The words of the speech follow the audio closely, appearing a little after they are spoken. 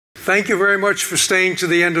Thank you very much for staying to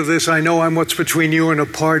the end of this. I know I'm what's between you and a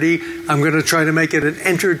party. I'm going to try to make it an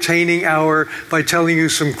entertaining hour by telling you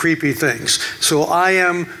some creepy things. So I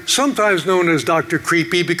am sometimes known as Dr.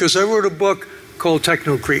 Creepy because I wrote a book called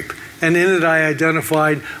Techno Creep. And in it I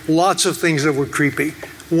identified lots of things that were creepy.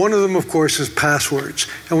 One of them, of course, is passwords.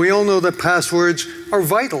 And we all know that passwords are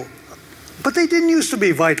vital. But they didn't used to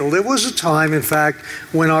be vital. There was a time, in fact,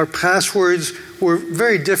 when our passwords were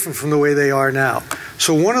very different from the way they are now.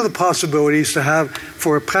 So one of the possibilities to have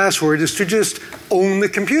for a password is to just own the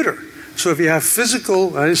computer. So if you have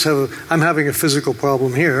physical, I'm having a physical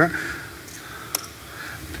problem here.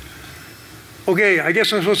 Okay, I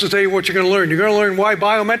guess I'm supposed to tell you what you're going to learn. You're going to learn why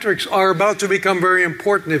biometrics are about to become very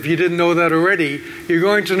important if you didn't know that already. You're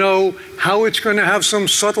going to know how it's going to have some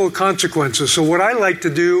subtle consequences. So what I like to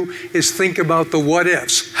do is think about the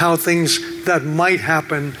what-ifs, how things that might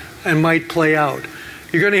happen and might play out.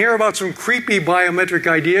 You're going to hear about some creepy biometric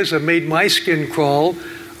ideas that made my skin crawl.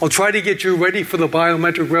 I'll try to get you ready for the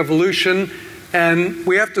biometric revolution. And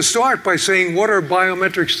we have to start by saying, what are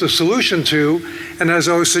biometrics the solution to? And as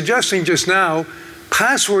I was suggesting just now,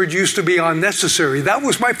 passwords used to be unnecessary. That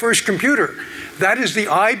was my first computer. That is the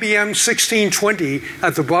IBM 1620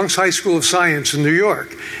 at the Bronx High School of Science in New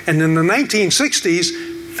York. And in the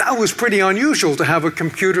 1960s, that was pretty unusual to have a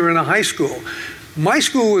computer in a high school. My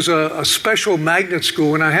school was a special magnet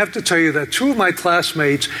school, and I have to tell you that two of my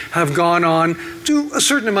classmates have gone on to a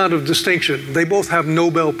certain amount of distinction. They both have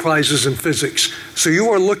Nobel Prizes in physics. So you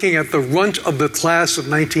are looking at the runt of the class of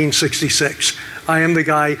 1966. I am the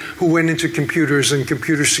guy who went into computers and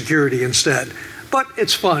computer security instead. But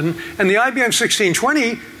it's fun. And the IBM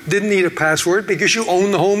 1620 didn't need a password because you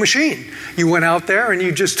owned the whole machine. You went out there and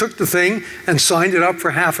you just took the thing and signed it up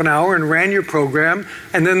for half an hour and ran your program,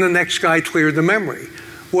 and then the next guy cleared the memory.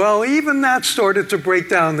 Well, even that started to break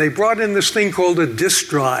down. They brought in this thing called a disk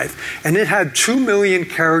drive, and it had 2 million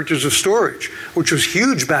characters of storage, which was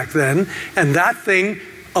huge back then, and that thing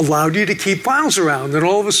allowed you to keep files around. And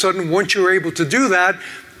all of a sudden, once you were able to do that,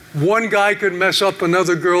 one guy could mess up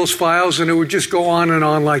another girl's files, and it would just go on and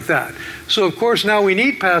on like that. So, of course, now we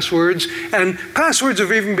need passwords, and passwords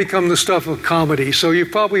have even become the stuff of comedy. So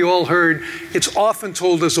you've probably all heard, it's often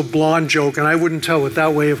told as a blonde joke, and I wouldn't tell it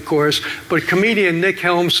that way, of course, but comedian Nick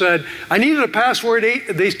Helm said, I needed a password,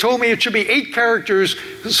 they told me it should be 8 characters,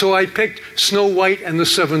 so I picked Snow White and the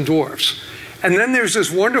 7 Dwarfs. And then there's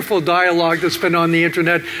this wonderful dialogue that's been on the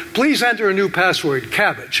internet. Please enter a new password,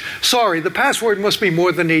 cabbage. Sorry, the password must be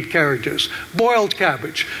more than 8 characters. Boiled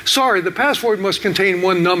cabbage. Sorry, the password must contain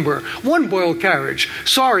 1 number. 1 boiled cabbage.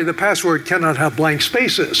 Sorry, the password cannot have blank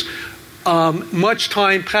spaces. Much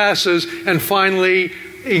time passes, and finally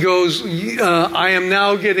he goes, I am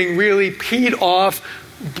now getting really peed off.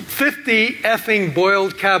 50 effing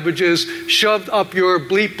boiled cabbages shoved up your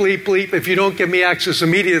bleep, bleep, bleep if you don't give me access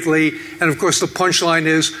immediately. And of course the punchline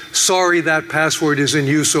is, sorry, that password is in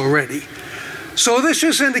use already. So this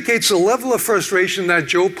just indicates the level of frustration that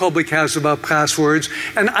Joe Public has about passwords.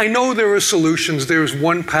 And I know there are solutions. There's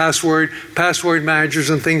 1Password, password managers,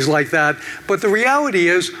 and things like that. But the reality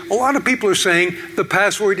is, a lot of people are saying the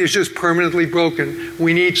password is just permanently broken.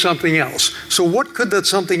 We need something else. So what could that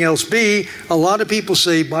something else be? A lot of people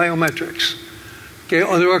say biometrics. Okay,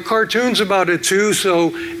 there are cartoons about it too.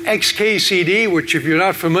 So XKCD, which if you're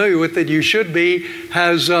not familiar with it, you should be,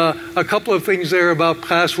 has a couple of things there about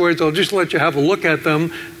passwords. I'll just let you have a look at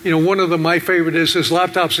them. You know, one of them, my favorite, is this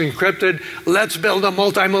laptop's encrypted. Let's build a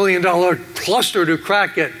multi-million-dollar cluster to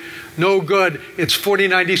crack it. No good. It's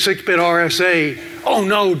 4096-bit RSA. Oh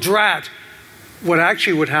no, drat. What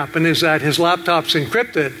actually would happen is that his laptop's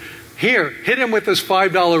encrypted. Here, hit him with this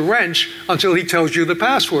 $5 wrench until he tells you the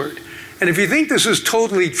password. And if you think this is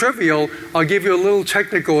totally trivial, I'll give you a little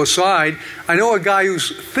technical aside. I know a guy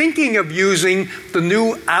who's thinking of using the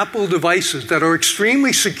new Apple devices that are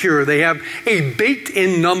extremely secure. They have a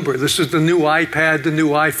baked-in number. This is the new iPad, the new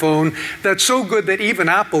iPhone. That's so good that even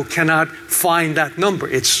Apple cannot find that number.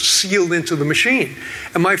 It's sealed into the machine.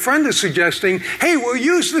 And my friend is suggesting, hey, we'll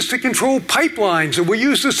use this to control pipelines, and we'll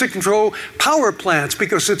use this to control power plants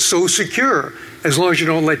because it's so secure, as long as you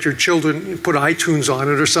don't let your children put iTunes on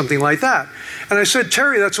it or something like that. And I said,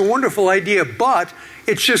 Terry, that's a wonderful idea, but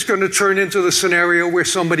it's just going to turn into the scenario where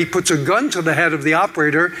somebody puts a gun to the head of the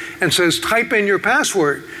operator and says, type in your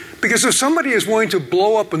password. Because if somebody is willing to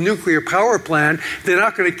blow up a nuclear power plant, they're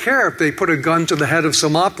not going to care if they put a gun to the head of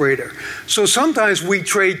some operator. So sometimes we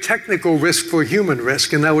trade technical risk for human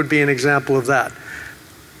risk, and that would be an example of that.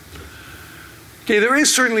 Okay, there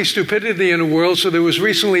is certainly stupidity in the world. So there was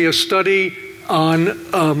recently a study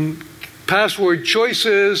on password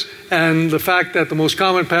choices and the fact that the most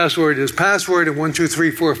common password is password and 1, 2, 3,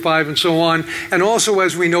 4, 5 and so on. And also,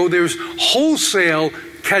 as we know, there's wholesale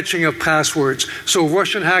catching of passwords. So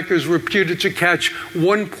Russian hackers reputed to catch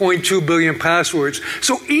 1.2 billion passwords.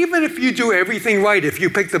 So even if you do everything right, if you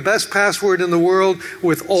pick the best password in the world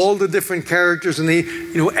with all the different characters in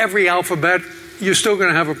the, every alphabet, you're still going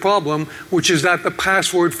to have a problem, which is that the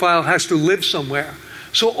password file has to live somewhere.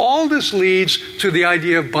 So all this leads to the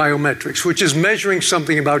idea of biometrics, which is measuring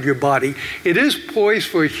something about your body. It is poised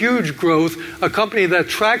for huge growth. A company that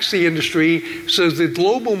tracks the industry says the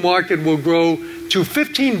global market will grow to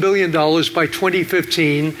 $15 billion by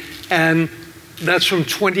 2015, and that's from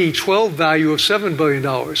 2012 value of $7 billion.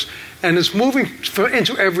 And it's moving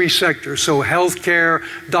into every sector. So healthcare,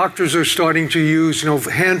 doctors are starting to use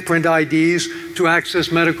handprint IDs to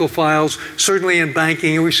access medical files, certainly in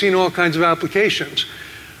banking, and we've seen all kinds of applications.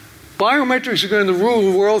 Biometrics are going to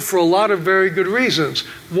rule the world for a lot of very good reasons.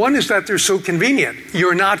 One is that they're so convenient.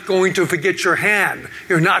 You're not going to forget your hand.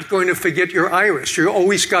 You're not going to forget your iris. You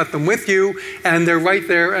always got them with you, and they're right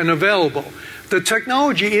there and available. The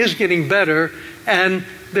technology is getting better, and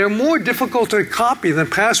they're more difficult to copy than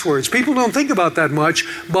passwords. People don't think about that much,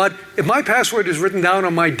 but if my password is written down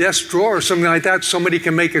on my desk drawer or something like that, somebody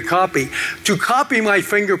can make a copy. To copy my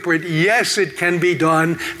fingerprint, yes, it can be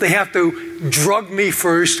done. They have to drug me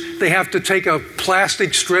first. They have to take a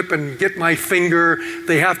plastic strip and get my finger.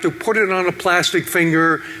 They have to put it on a plastic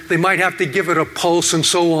finger. They might have to give it a pulse and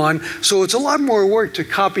so on. So it's a lot more work to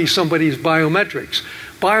copy somebody's biometrics.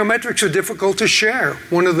 Biometrics are difficult to share.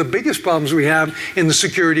 One of the biggest problems we have in the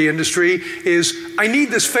security industry is, I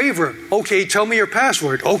need this favor. Okay, tell me your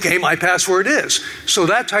password. Okay, my password is. So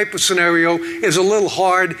that type of scenario is a little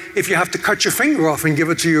hard if you have to cut your finger off and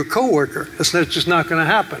give it to your coworker. That's just not going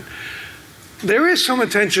to happen. There is some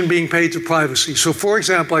attention being paid to privacy. So for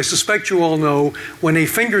example, I suspect you all know when a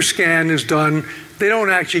finger scan is done, they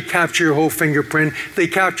don't actually capture your whole fingerprint. They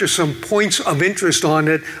capture some points of interest on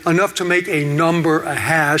it, enough to make a number, a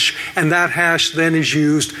hash, and that hash then is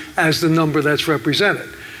used as the number that's represented.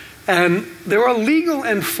 And there are legal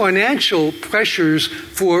and financial pressures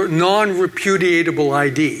for non-repudiatable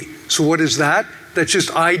ID. So what is that? That's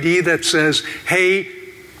just ID that says, hey,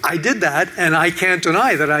 I did that, and I can't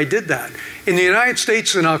deny that I did that. In the United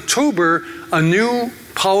States in October, a new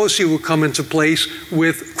policy will come into place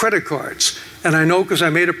with credit cards. And I know because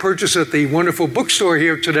I made a purchase at the wonderful bookstore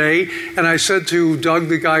here today, and I said to Doug,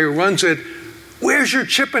 the guy who runs it, where's your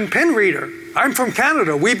chip and pin reader? I'm from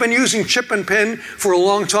Canada. We've been using chip and pin for a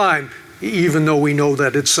long time, even though we know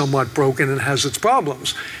that it's somewhat broken and has its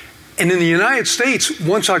problems. And in the United States,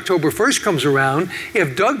 once October 1st comes around,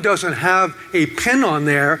 if Doug doesn't have a pin on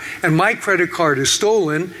there and my credit card is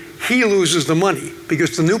stolen, he loses the money,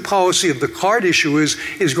 because the new policy of the card issuers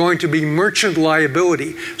is going to be merchant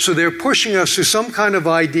liability. So they're pushing us to some kind of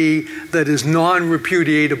ID that is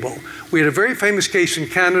non-repudiatable. We had a very famous case in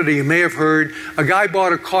Canada, you may have heard. A guy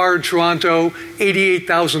bought a car in Toronto,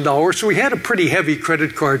 $88,000, so he had a pretty heavy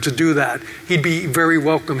credit card to do that. He'd be very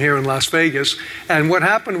welcome here in Las Vegas. And what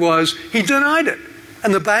happened was he denied it.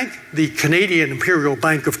 And the bank, the Canadian Imperial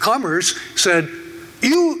Bank of Commerce, said,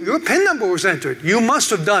 your PIN number was entered. You must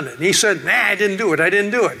have done it. And he said, nah, I didn't do it. I didn't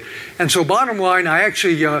do it. And so bottom line, I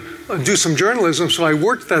actually do some journalism, so I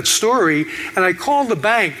worked that story, and I called the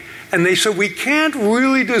bank, and they said, we can't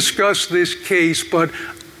really discuss this case, but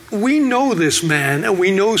we know this man, and we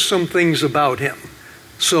know some things about him.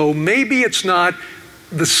 So maybe it's not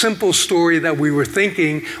the simple story that we were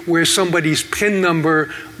thinking, where somebody's PIN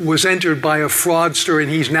number was entered by a fraudster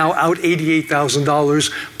and he's now out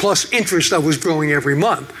 $88,000 plus interest that was growing every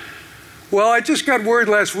month. Well, I just got word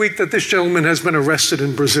last week that this gentleman has been arrested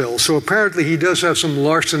in Brazil, so apparently he does have some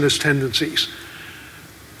larcenous tendencies.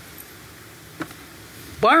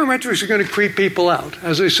 Biometrics are going to creep people out.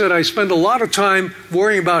 As I said, I spend a lot of time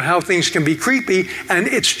worrying about how things can be creepy, and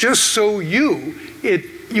it's just so you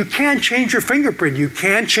can't change your fingerprint. You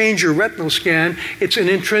can't change your retinal scan. It's an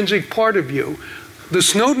intrinsic part of you. The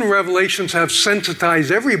Snowden revelations have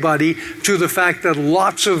sensitized everybody to the fact that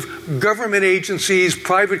lots of government agencies,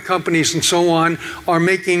 private companies, and so on are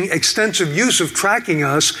making extensive use of tracking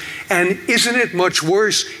us. And isn't it much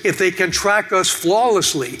worse if they can track us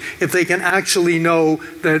flawlessly, if they can actually know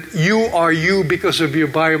that you are you because of your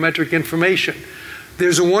biometric information?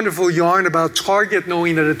 There's a wonderful yarn about Target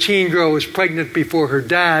knowing that a teen girl is pregnant before her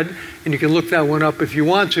dad, and you can look that one up if you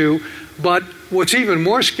want to. But what's even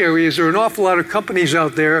more scary is there are an awful lot of companies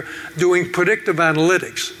out there doing predictive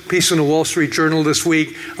analytics. Piece in the Wall Street Journal this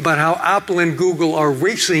week about how Apple and Google are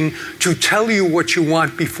racing to tell you what you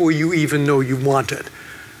want before you even know you want it.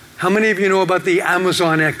 How many of you know about the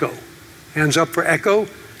Amazon Echo? Hands up for Echo.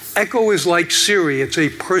 Echo is like Siri. It's a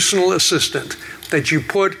personal assistant that you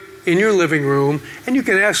put in your living room, and you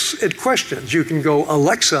can ask it questions. You can go,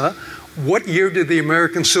 Alexa, what year did the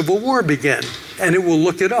American Civil War begin? And it will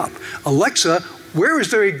look it up. Alexa, where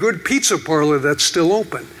is there a good pizza parlor that's still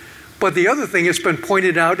open? But the other thing, it's been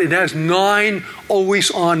pointed out, it has 9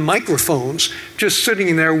 always-on microphones just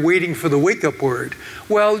sitting there waiting for the wake-up word.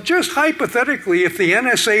 Well, just hypothetically, if the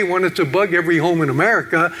NSA wanted to bug every home in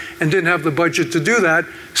America and didn't have the budget to do that,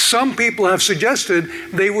 some people have suggested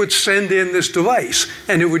they would send in this device,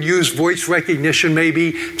 and it would use voice recognition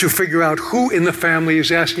maybe to figure out who in the family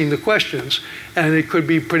is asking the questions, and it could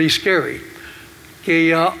be pretty scary.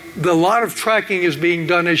 Okay, a lot of tracking is being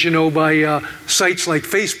done, as you know, by sites like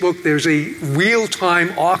Facebook. There's a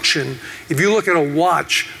real-time auction. If you look at a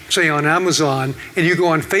watch, say on Amazon, and you go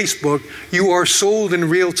on Facebook, you are sold in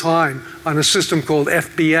real time on a system called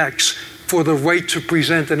FBX for the right to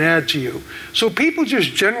present an ad to you. So people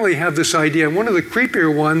just generally have this idea. And one of the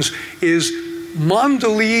creepier ones is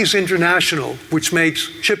Mondelez International, which makes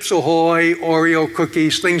Chips Ahoy, Oreo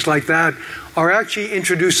cookies, things like that, are actually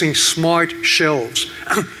introducing smart shelves.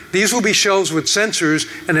 These will be shelves with sensors,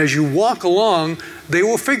 and as you walk along, they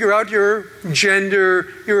will figure out your gender,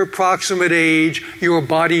 your approximate age, your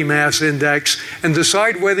body mass index, and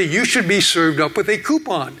decide whether you should be served up with a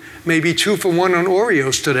coupon, maybe 2 for 1 on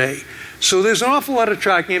Oreos today. So there's an awful lot of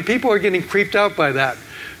tracking, and people are getting creeped out by that.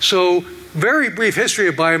 So very brief history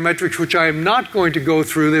of biometrics, which I am not going to go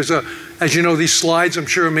through. There's as you know, these slides I'm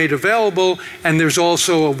sure are made available, and there's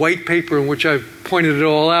also a white paper in which I've pointed it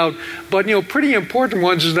all out. But pretty important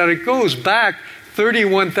ones is that it goes back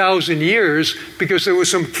 31,000 years because there were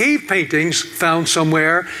some cave paintings found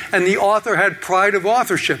somewhere, and the author had pride of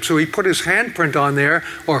authorship. So he put his handprint on there,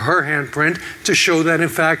 or her handprint, to show that, in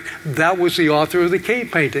fact, that was the author of the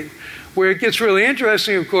cave painting. Where it gets really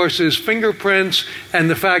interesting, of course, is fingerprints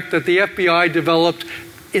and the fact that the FBI developed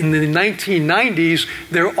in the 1990s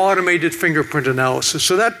their automated fingerprint analysis.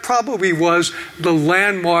 So that probably was the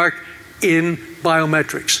landmark in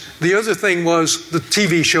biometrics. The other thing was the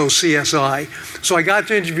TV show CSI. So I got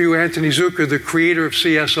to interview Anthony Zucker, the creator of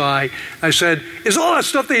CSI. I said, is all that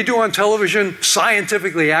stuff that you do on television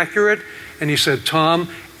scientifically accurate? And he said, Tom,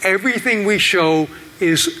 everything we show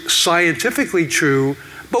is scientifically true,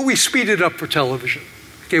 but we speed it up for television.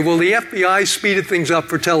 Okay, well, the FBI speeded things up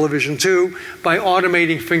for television too by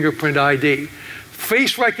automating fingerprint ID.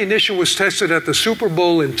 Face recognition was tested at the Super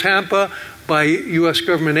Bowl in Tampa by a US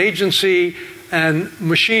government agency, and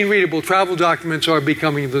machine-readable travel documents are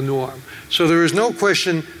becoming the norm. So there is no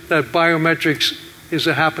question that biometrics is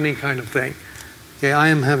a happening kind of thing. Okay, I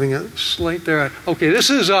am having a slight there. Okay, this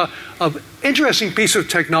is an interesting piece of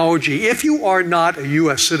technology. If you are not a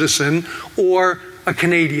US citizen or a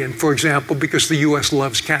Canadian, for example, because the US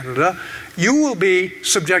loves Canada, you will be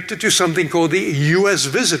subjected to something called the US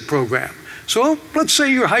Visit Program. So let's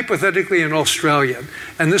say you're hypothetically an Australian,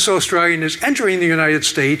 and this Australian is entering the United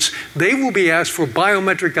States. They will be asked for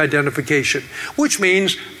biometric identification, which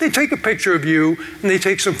means they take a picture of you and they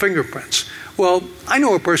take some fingerprints. Well, I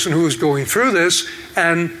know a person who was going through this,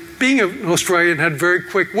 and being an Australian had very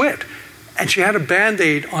quick wit, and she had a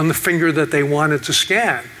Band-Aid on the finger that they wanted to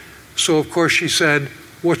scan. So, of course, she said,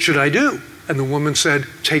 what should I do? And the woman said,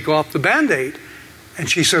 take off the Band-Aid. And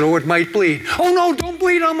she said, oh, it might bleed. Oh, no, don't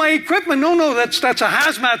bleed on my equipment. No, no, that's a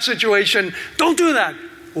hazmat situation. Don't do that.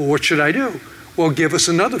 Well, what should I do? Well, give us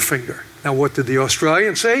another finger. Now, what did the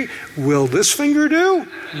Australian say? Will this finger do?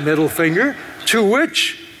 Middle finger. To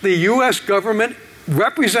which the US government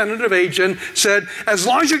representative agent said, as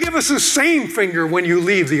long as you give us the same finger when you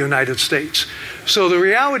leave the United States. So the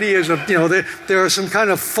reality is that, there are some kind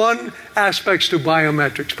of fun aspects to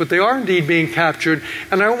biometrics, but they are indeed being captured.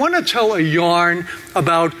 And I want to tell a yarn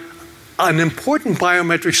about an important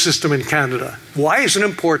biometric system in Canada. Why is it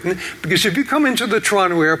important? Because if you come into the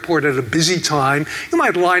Toronto airport at a busy time, you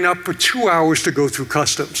might line up for 2 hours to go through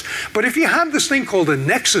customs. But if you have this thing called a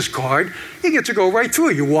Nexus card, you get to go right through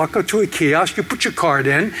it. You walk up to a kiosk, you put your card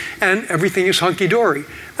in, and everything is hunky-dory.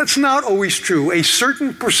 That's not always true. A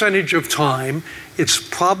certain percentage of time, it's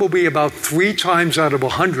probably about 3 times out of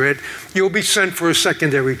 100, you'll be sent for a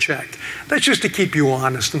secondary check. That's just to keep you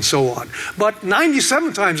honest and so on. But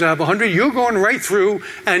 97 times out of 100, you're going right through,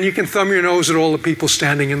 and you can thumb your nose at all the people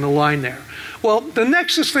standing in the line there. Well, the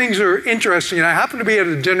Nexus things are interesting. I happened to be at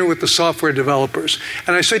a dinner with the software developers,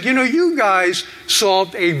 and I said, you guys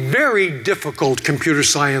solved a very difficult computer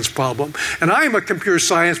science problem, and I am a computer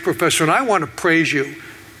science professor, and I want to praise you.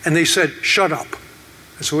 And they said, shut up.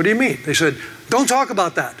 I said, what do you mean? They said, don't talk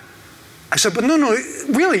about that. I said, but no,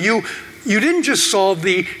 really, you didn't just solve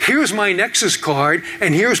the, here's my Nexus card,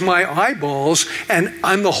 and here's my eyeballs, and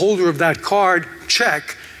I'm the holder of that card,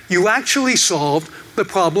 check. You actually solved the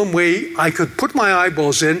problem where I could put my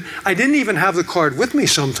eyeballs in. I didn't even have the card with me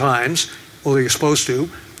sometimes, well, you're supposed to,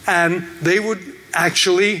 and they would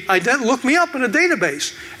actually look me up in a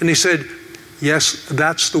database. And they said, yes,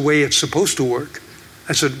 that's the way it's supposed to work.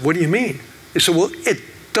 I said, what do you mean? They said, well, it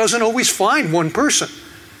doesn't always find one person.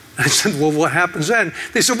 I said, well, what happens then?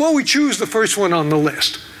 They said, well, we choose the first one on the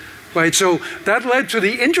list. Right? So that led to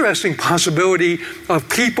the interesting possibility of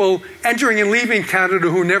people entering and leaving Canada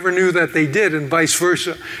who never knew that they did, and vice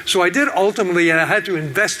versa. So I did ultimately, and I had to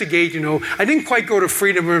investigate, I didn't quite go to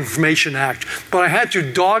Freedom of Information Act, but I had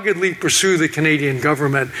to doggedly pursue the Canadian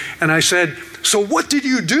government. And I said, so what did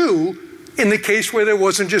you do in the case where there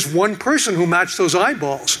wasn't just one person who matched those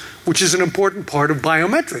eyeballs, which is an important part of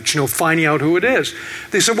biometrics, finding out who it is.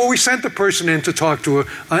 They said, well, we sent the person in to talk to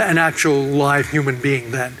an actual live human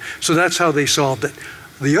being then. So that's how they solved it.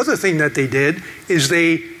 The other thing that they did is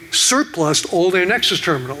they surplused all their Nexus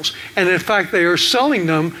terminals. And in fact, they are selling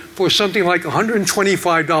them for something like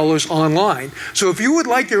 $125 online. So if you would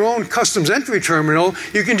like your own customs entry terminal,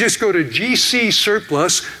 you can just go to GC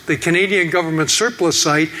Surplus, the Canadian government surplus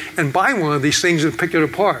site, and buy one of these things and pick it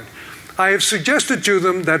apart. I have suggested to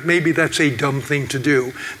them that maybe that's a dumb thing to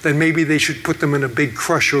do, that maybe they should put them in a big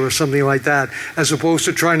crusher or something like that, as opposed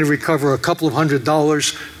to trying to recover a couple of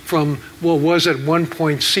 $100s from what was at one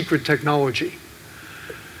point secret technology.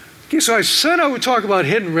 Okay, so I said I would talk about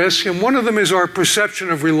hidden risks, and one of them is our perception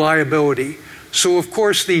of reliability. So of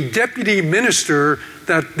course the deputy minister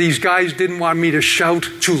that these guys didn't want me to shout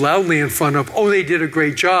too loudly in front of, oh, they did a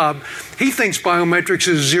great job, he thinks biometrics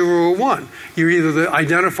is 0 or 1. You're either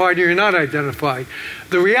identified or you're not identified.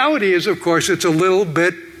 The reality is, of course, it's a little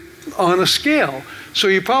bit on a scale. So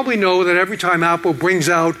you probably know that every time Apple brings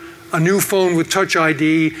out a new phone with Touch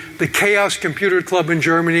ID, the Chaos Computer Club in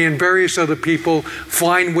Germany and various other people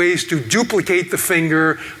find ways to duplicate the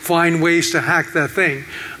finger, find ways to hack that thing.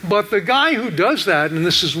 But the guy who does that, and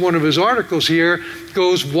this is one of his articles here,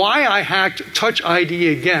 goes, why I hacked Touch ID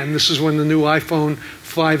again. This is when the new iPhone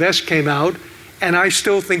 5S came out, and I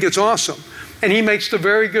still think it's awesome. And he makes the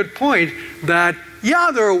very good point that,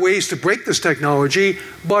 yeah, there are ways to break this technology,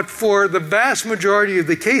 but for the vast majority of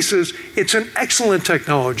the cases, it's an excellent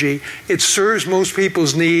technology. It serves most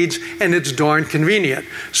people's needs, and it's darn convenient.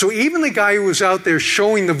 So even the guy who was out there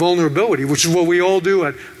showing the vulnerability, which is what we all do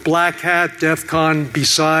at Black Hat, DEF CON,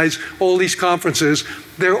 besides all these conferences,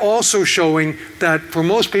 they're also showing that for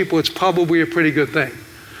most people, it's probably a pretty good thing.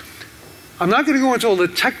 I'm not going to go into all the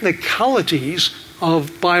technicalities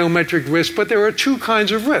of biometric risk, but there are two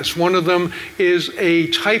kinds of risks. One of them is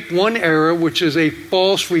a type 1 error, which is a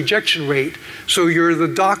false rejection rate. So you're the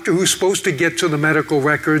doctor who's supposed to get to the medical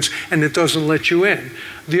records, and it doesn't let you in.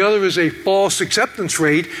 The other is a false acceptance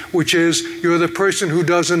rate, which is you're the person who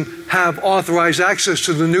doesn't have authorized access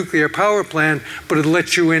to the nuclear power plant, but it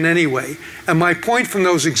lets you in anyway. And my point from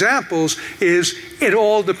those examples is it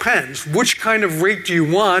all depends. Which kind of rate do you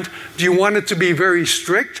want? Do you want it to be very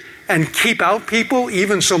strict and keep out people,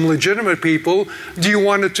 even some legitimate people? Do you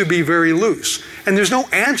want it to be very loose? And there's no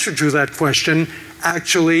answer to that question.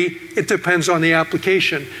 Actually, it depends on the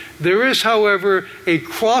application. There is, however, a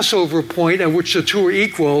crossover point at which the two are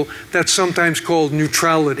equal that's sometimes called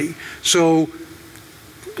neutrality. So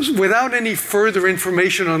without any further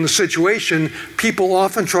information on the situation, people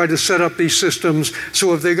often try to set up these systems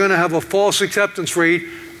so if they're going to have a false acceptance rate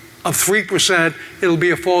of 3%, it'll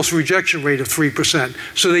be a false rejection rate of 3%.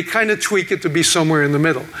 So they kind of tweak it to be somewhere in the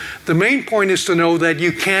middle. The main point is to know that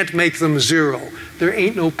you can't make them 0. There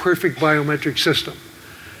ain't no perfect biometric system.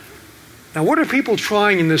 Now, what are people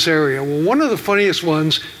trying in this area? Well, one of the funniest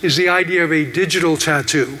ones is the idea of a digital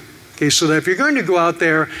tattoo. Okay, so that if you're going to go out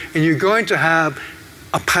there and you're going to have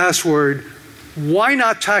a password, why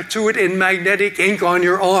not tattoo it in magnetic ink on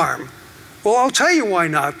your arm? Well, I'll tell you why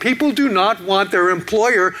not. People do not want their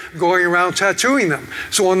employer going around tattooing them.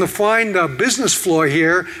 So on the fine business floor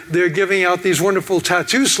here, they're giving out these wonderful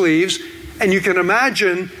tattoo sleeves. And you can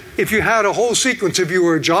imagine if you had a whole sequence, if you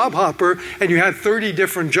were a job hopper and you had 30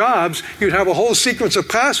 different jobs, you'd have a whole sequence of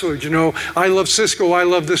passwords. I love Cisco, I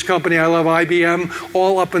love this company, I love IBM,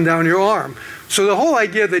 all up and down your arm. So the whole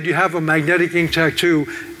idea that you have a magnetic ink tattoo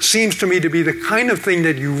seems to me to be the kind of thing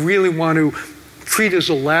that you really want to treat as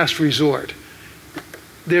a last resort.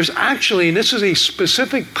 There's actually, and this is a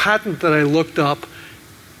specific patent that I looked up,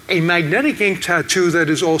 a magnetic ink tattoo that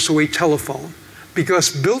is also a telephone, because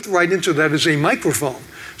built right into that is a microphone.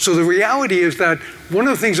 So the reality is that one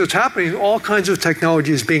of the things that's happening is all kinds of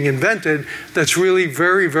technology is being invented that's really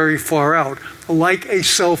very, very far out, like a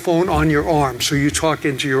cell phone on your arm, so you talk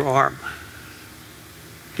into your arm.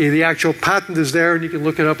 Okay, the actual patent is there, and you can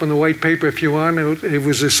look it up in the white paper if you want. It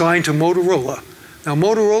was assigned to Motorola. Now,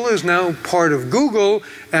 Motorola is now part of Google,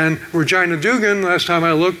 and Regina Dugan, last time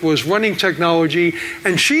I looked, was running technology,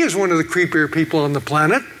 and she is one of the creepier people on the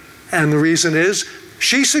planet, and the reason is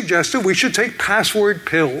she suggested we should take password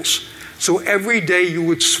pills. So every day you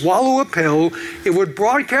would swallow a pill, it would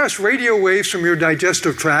broadcast radio waves from your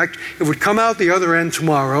digestive tract, it would come out the other end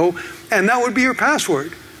tomorrow, and that would be your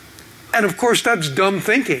password. And of course, that's dumb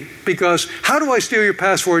thinking, because how do I steal your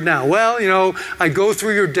password now? Well, you know, I go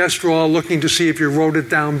through your desk drawer looking to see if you wrote it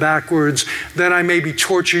down backwards, then I maybe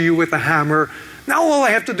torture you with a hammer. Now all I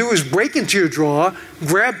have to do is break into your drawer,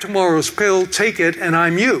 grab tomorrow's pill, take it, and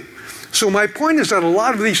I'm you. So my point is that a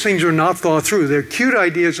lot of these things are not thought through. They're cute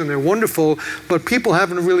ideas and they're wonderful, but people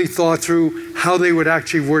haven't really thought through how they would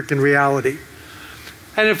actually work in reality.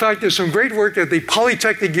 And in fact, there's some great work at the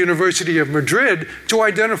Polytechnic University of Madrid to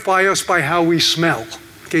identify us by how we smell.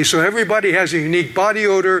 Okay, so everybody has a unique body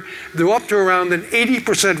odor. They're up to around an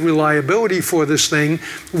 80% reliability for this thing,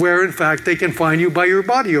 where in fact they can find you by your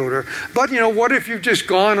body odor. But you know, what if you've just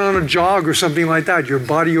gone on a jog or something like that? Your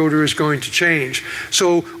body odor is going to change.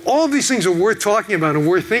 So all of these things are worth talking about and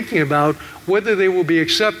worth thinking about. Whether they will be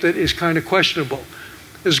accepted is kind of questionable.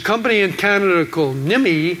 There's a company in Canada called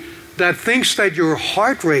NIMI that thinks that your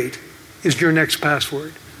heart rate is your next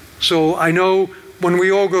password. So I know when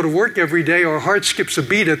we all go to work every day, our heart skips a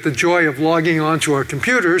beat at the joy of logging onto our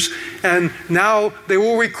computers, and now they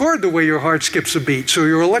will record the way your heart skips a beat. So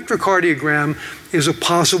your electrocardiogram is a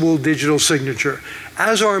possible digital signature,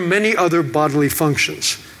 as are many other bodily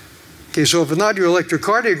functions. Okay, so if it's not your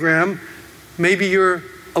electrocardiogram, maybe your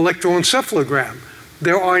electroencephalogram.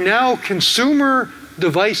 There are now consumer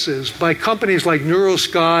devices by companies like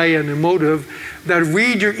NeuroSky and Emotive that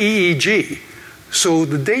read your EEG. So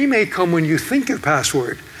the day may come when you think your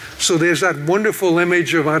password. So there's that wonderful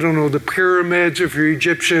image of, I don't know, the pyramids if you're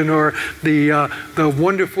Egyptian, or the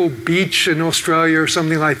wonderful beach in Australia or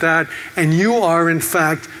something like that, and you are in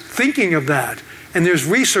fact thinking of that. And there's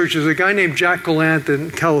researchers, a guy named Jack Gallant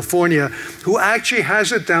in California, who actually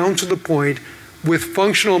has it down to the point with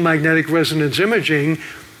functional magnetic resonance imaging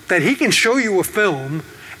that he can show you a film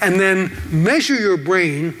and then measure your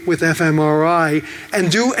brain with fMRI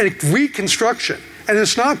and do a reconstruction. And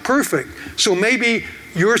it's not perfect. So maybe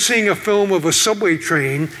you're seeing a film of a subway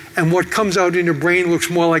train and what comes out in your brain looks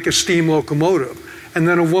more like a steam locomotive. And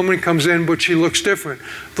then a woman comes in, but she looks different.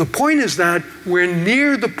 The point is that we're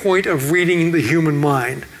near the point of reading the human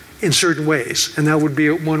mind in certain ways, and that would be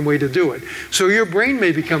one way to do it. So your brain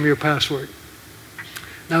may become your password.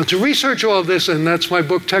 Now, to research all of this, and that's my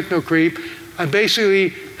book, Techno Creep, I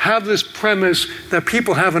basically have this premise that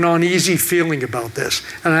people have an uneasy feeling about this.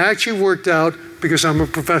 And I actually worked out, because I'm a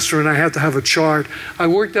professor and I had to have a chart, I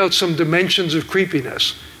worked out some dimensions of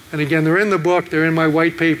creepiness. And again, they're in the book, they're in my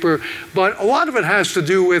white paper, but a lot of it has to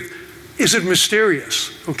do with, is it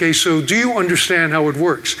mysterious? Okay, so do you understand how it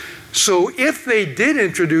works? So if they did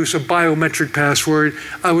introduce a biometric password,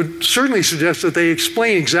 I would certainly suggest that they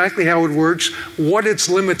explain exactly how it works, what its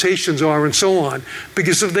limitations are, and so on.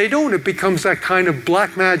 Because if they don't, it becomes that kind of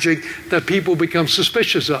black magic that people become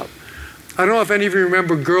suspicious of. I don't know if any of you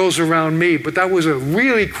remember Girls Around Me, but that was a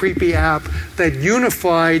really creepy app that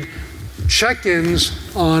unified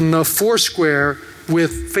check-ins on Foursquare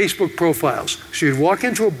with Facebook profiles. So you'd walk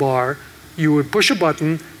into a bar, you would push a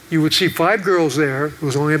button, you would see 5 girls there, it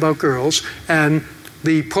was only about girls, and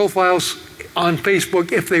the profiles on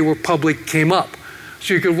Facebook, if they were public, came up.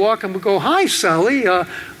 So you could walk and go, "Hi, Sally,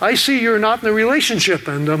 I see you're not in a relationship,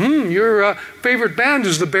 and your favorite band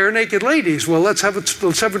is the Bare Naked Ladies. Well, let's have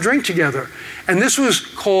a drink together." And this was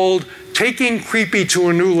called Taking Creepy to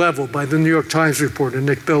a New Level by the New York Times reporter,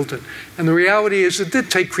 Nick Bilton. And the reality is it did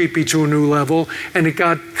take creepy to a new level, and it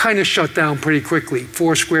got kind of shut down pretty quickly.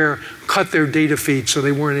 Foursquare cut their data feed, so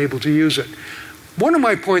they weren't able to use it. One of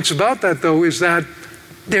my points about that, though, is that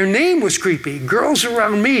their name was creepy. Girls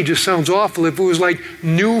Around Me just sounds awful. If it was like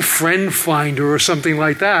New Friend Finder or something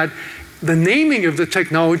like that, the naming of the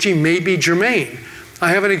technology may be germane.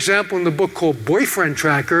 I have an example in the book called Boyfriend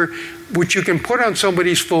Tracker, which you can put on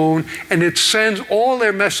somebody's phone, and it sends all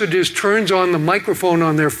their messages, turns on the microphone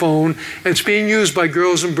on their phone, and it's being used by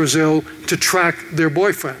girls in Brazil to track their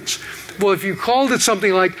boyfriends. Well, if you called it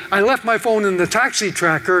something like, "I left my phone in the taxi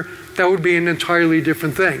tracker," that would be an entirely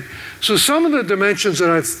different thing. So some of the dimensions that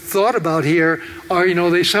I've thought about here are,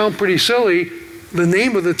 they sound pretty silly, the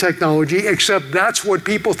name of the technology, except that's what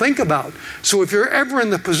people think about. So if you're ever in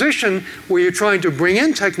the position where you're trying to bring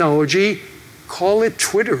in technology, call it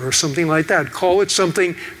Twitter or something like that. Call it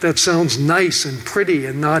something that sounds nice and pretty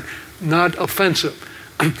and not offensive.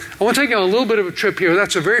 I want to take you on a little bit of a trip here.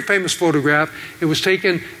 That's a very famous photograph. It was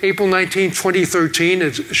taken April 19, 2013.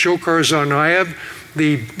 It's Shokar Tsarnaev,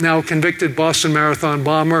 the now convicted Boston Marathon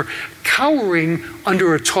bomber, cowering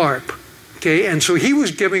under a tarp. Okay, and so he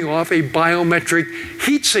was giving off a biometric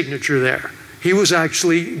heat signature there. He was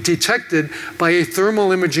actually detected by a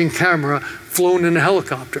thermal imaging camera flown in a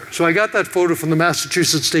helicopter. So I got that photo from the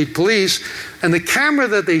Massachusetts State Police, and the camera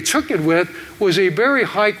that they took it with was a very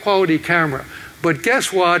high quality camera. But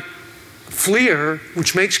guess what? FLIR,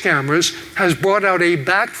 which makes cameras, has brought out a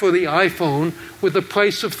back for the iPhone with a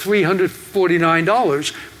price of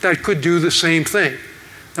 $349 that could do the same thing.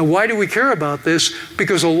 Now, why do we care about this?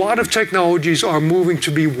 Because a lot of technologies are moving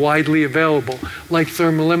to be widely available, like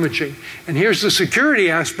thermal imaging. And here's the security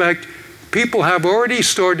aspect. People have already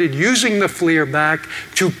started using the FLIR back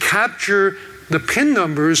to capture the PIN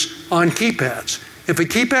numbers on keypads. If a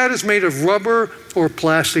keypad is made of rubber or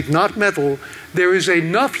plastic, not metal, there is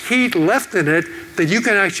enough heat left in it that you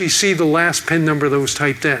can actually see the last PIN number that was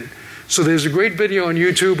typed in. So there's a great video on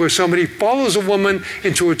YouTube where somebody follows a woman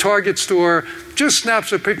into a Target store, just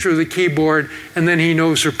snaps a picture of the keyboard, and then he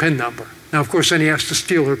knows her PIN number. Now, of course, then he has to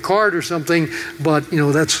steal her card or something, but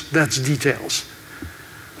that's details.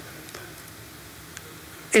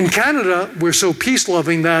 In Canada, we're so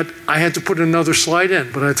peace-loving that I had to put another slide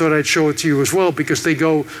in, but I thought I'd show it to you as well because they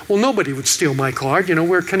go, well, nobody would steal my card.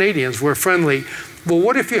 We're Canadians, we're friendly. Well,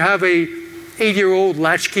 what if you have a 8-year-old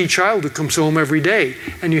latchkey child who comes home every day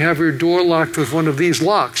and you have your door locked with one of these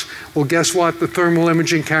locks? Well, guess what? The thermal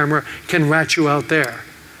imaging camera can rat you out there.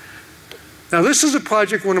 Now, this is a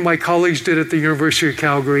project one of my colleagues did at the University of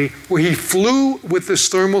Calgary where he flew with this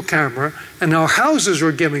thermal camera, and our houses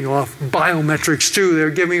are giving off biometrics too.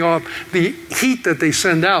 They're giving off the heat that they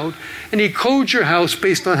send out, and he codes your house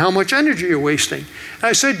based on how much energy you're wasting. And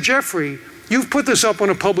I said, Jeffrey, you've put this up on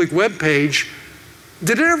a public web page.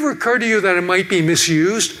 Did it ever occur to you that it might be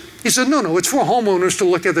misused? He said, no, it's for homeowners to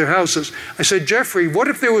look at their houses. I said, Jeffrey, what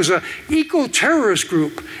if there was an eco-terrorist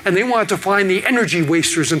group and they wanted to find the energy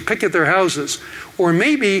wasters and picket their houses? Or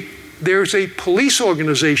maybe there's a police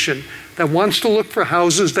organization that wants to look for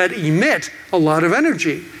houses that emit a lot of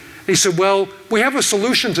energy. He said, well, we have a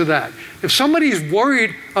solution to that. If somebody's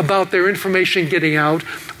worried about their information getting out,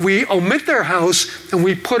 we omit their house and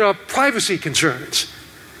we put up privacy concerns.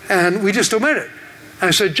 And we just omit it. And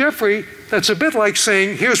I said, Jeffrey, that's a bit like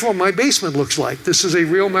saying, here's what my basement looks like. This is a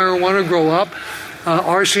real marijuana grow-up,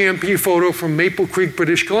 RCMP photo from Maple Creek,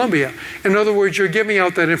 British Columbia. In other words, you're giving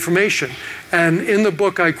out that information. And in the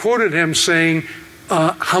book, I quoted him saying,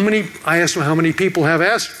 I asked him how many people have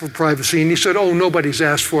asked for privacy, and he said, oh, nobody's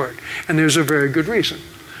asked for it. And there's a very good reason.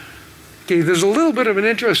 Okay, there's a little bit of an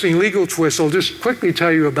interesting legal twist I'll just quickly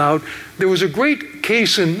tell you about. There was a great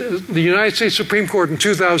case in the United States Supreme Court in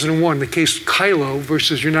 2001, the case Kylo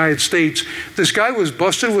versus United States. This guy was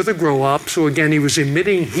busted with a grow-up, so again, he was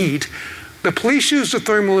emitting heat. The police used a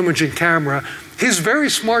thermal imaging camera. His very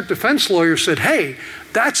smart defense lawyer said, hey,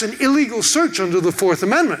 that's an illegal search under the Fourth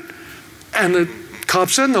Amendment. And the cop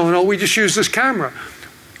said, no, we just use this camera.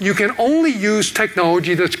 You can only use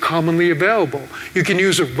technology that's commonly available. You can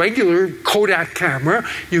use a regular Kodak camera,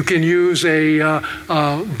 you can use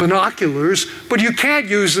binoculars, but you can't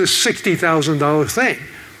use this $60,000 thing.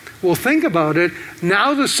 Well, think about it.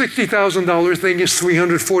 Now the $60,000 thing is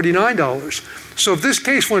 $349. So if this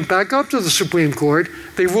case went back up to the Supreme Court,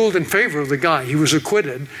 they ruled in favor of the guy. He was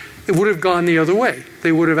acquitted. It would have gone the other way.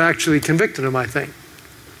 They would have actually convicted him, I think.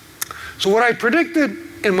 So what I predicted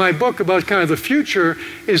in my book about kind of the future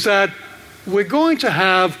is that we're going to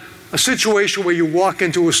have a situation where you walk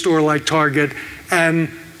into a store like Target and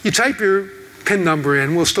you type your PIN number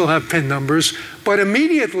in. We'll still have PIN numbers, but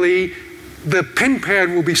immediately the PIN pad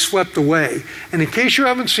will be swept away. And in case you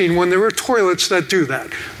haven't seen one, there are toilets that do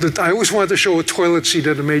that. I always wanted to show a toilet seat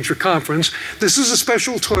at a major conference. This is a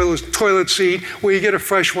special toilet seat where you get a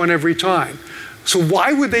fresh one every time. So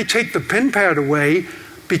why would they take the PIN pad away?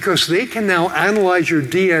 Because they can now analyze your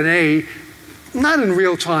DNA, not in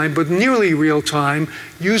real time, but nearly real time,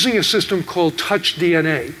 using a system called Touch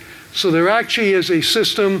DNA. So there actually is a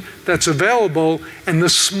system that's available, and the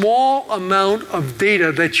small amount of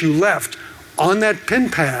data that you left on that PIN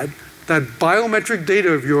pad, that biometric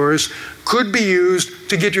data of yours, could be used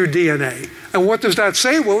to get your DNA. And what does that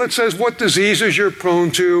say? Well, it says what diseases you're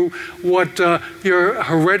prone to, what your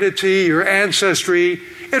heredity, your ancestry.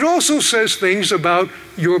 It also says things about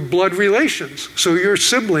your blood relations, so your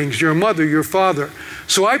siblings, your mother, your father.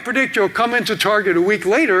 So I predict you'll come into Target a week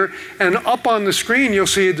later, and up on the screen you'll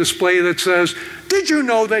see a display that says, did you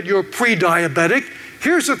know that you're pre-diabetic?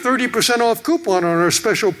 Here's a 30% off coupon on our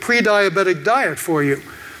special pre-diabetic diet for you.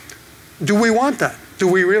 Do we want that? Do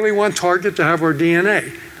we really want Target to have our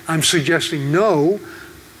DNA? I'm suggesting no.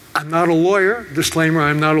 I'm not a lawyer. Disclaimer,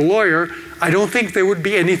 I'm not a lawyer. I don't think there would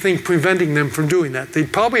be anything preventing them from doing that.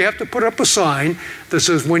 They'd probably have to put up a sign that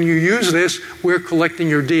says, when you use this, we're collecting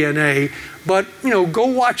your DNA. But, go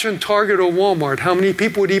watch in Target or Walmart. How many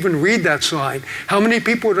people would even read that sign? How many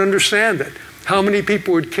people would understand it? How many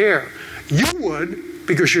people would care? You would,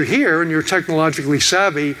 because you're here and you're technologically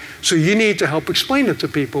savvy, so you need to help explain it to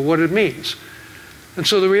people, what it means. And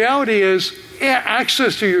so the reality is,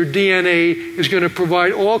 access to your DNA is going to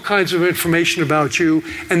provide all kinds of information about you,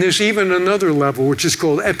 and there's even another level, which is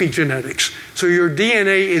called epigenetics. So your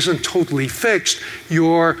DNA isn't totally fixed.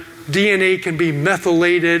 Your DNA can be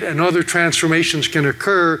methylated, and other transformations can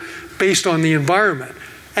occur based on the environment.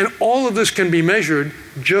 And all of this can be measured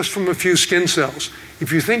just from a few skin cells.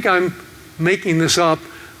 If you think I'm making this up,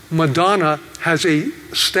 Madonna has a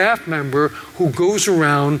staff member who goes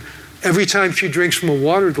around every time she drinks from a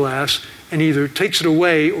water glass and either takes it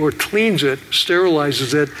away or cleans it,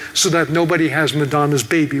 sterilizes it, so that nobody has Madonna's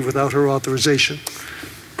baby without her authorization.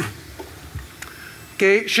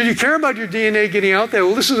 Okay, should you care about your DNA getting out there?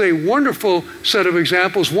 Well, this is a wonderful set of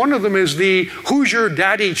examples. One of them is the Who's Your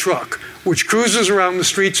Daddy truck, which cruises around the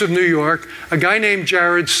streets of New York. A guy named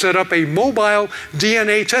Jared set up a mobile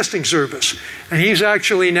DNA testing service. And he's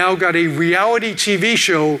actually now got a reality TV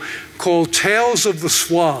show called Tales of the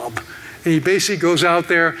Swab. And he basically goes out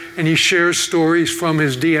there and he shares stories from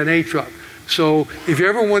his DNA truck. So if you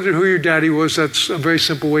ever wondered who your daddy was, that's a very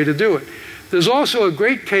simple way to do it. There's also a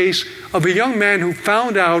great case of a young man who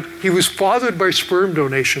found out he was fathered by sperm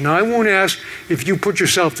donation. Now, I won't ask if you put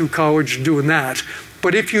yourself through college doing that,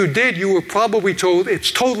 but if you did, you were probably told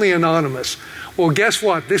it's totally anonymous. Well, guess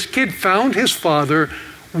what? This kid found his father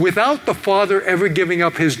without the father ever giving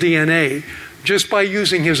up his DNA, just by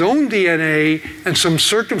using his own DNA and some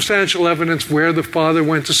circumstantial evidence where the father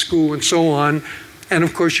went to school and so on. And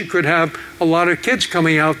of course, you could have a lot of kids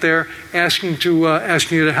coming out there asking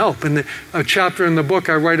you to help. In a chapter in the book,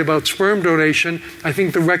 I write about sperm donation. I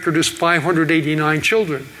think the record is 589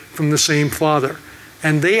 children from the same father.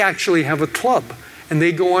 And they actually have a club. And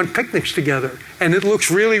they go on picnics together. And it looks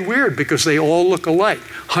really weird because they all look alike.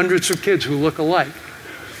 Hundreds of kids who look alike.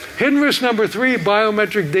 Hidden risk number 3,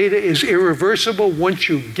 biometric data is irreversible. Once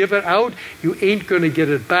you give it out, you ain't going to get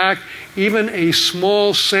it back. Even a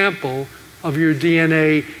small sample of your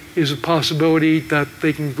DNA is a possibility that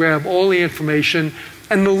they can grab all the information.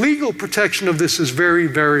 And the legal protection of this is very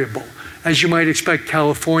variable. As you might expect,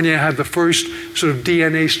 California had the first sort of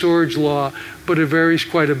DNA storage law, but it varies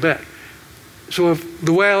quite a bit. So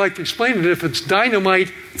the way I like to explain it, if it's dynamite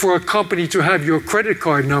for a company to have your credit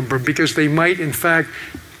card number because they might, in fact,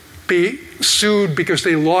 be sued because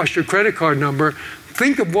they lost your credit card number,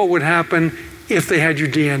 think of what would happen if they had your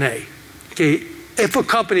DNA. Okay, if a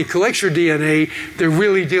company collects your DNA, they're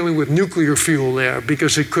really dealing with nuclear fuel there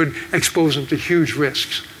because it could expose them to huge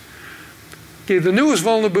risks. Okay, the newest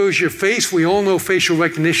vulnerability is your face. We all know facial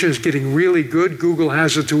recognition is getting really good. Google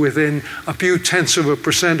has it to within a few tenths of a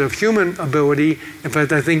 % of human ability. In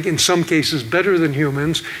fact, I think in some cases better than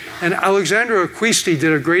humans. And Alexander Acquisti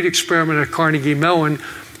did a great experiment at Carnegie Mellon.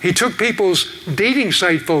 He took people's dating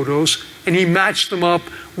site photos and he matched them up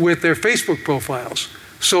with their Facebook profiles.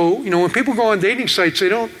 So, when people go on dating sites, they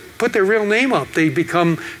don't put their real name up. They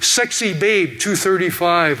become Sexy Babe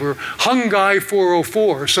 235 or Hung Guy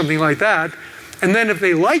 404 or something like that. And then if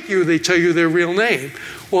they like you, they tell you their real name.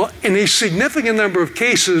 Well, in a significant number of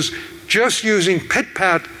cases, just using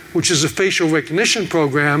PitPat, which is a facial recognition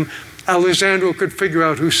program, Alexandro could figure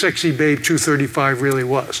out who Sexy Babe 235 really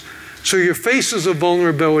was. So your face is a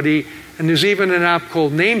vulnerability, and there's even an app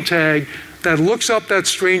called NameTag that looks up that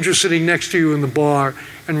stranger sitting next to you in the bar,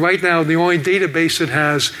 and right now the only database it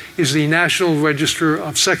has is the National Register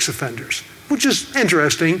of Sex Offenders, which is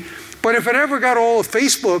interesting. But if it ever got all of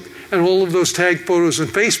Facebook and all of those tag photos on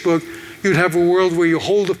Facebook, you'd have a world where you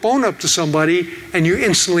hold a phone up to somebody and you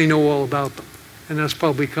instantly know all about them. And that's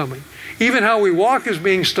probably coming. Even how we walk is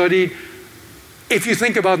being studied. If you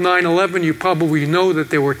think about 9/11, you probably know that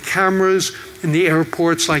there were cameras in the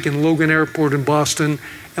airports, like in Logan Airport in Boston.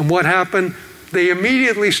 And what happened? They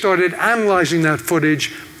immediately started analyzing that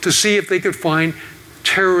footage to see if they could find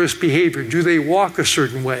terrorist behavior. Do they walk a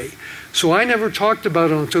certain way? So I never talked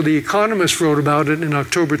about it until The Economist wrote about it in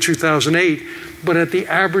October 2008. But at the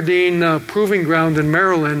Aberdeen Proving Ground in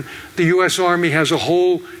Maryland, the US Army has a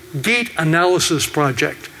whole gate analysis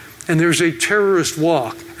project. And there's a terrorist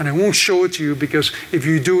walk. And I won't show it to you because if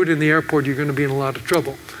you do it in the airport, you're going to be in a lot of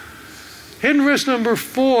trouble. Hidden risk number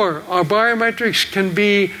 4, our biometrics can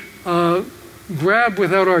be grabbed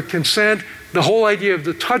without our consent. The whole idea of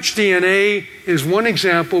the touch DNA is one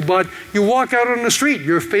example, but you walk out on the street,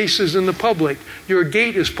 your face is in the public, your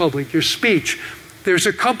gait is public, your speech. There's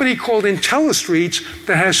a company called IntelliStreets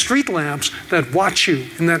that has street lamps that watch you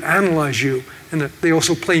and that analyze you, and that they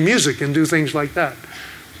also play music and do things like that.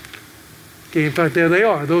 Okay, in fact, there they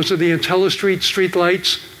are. Those are the IntelliStreet street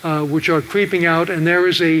lights, which are creeping out, and there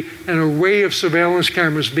is an array of surveillance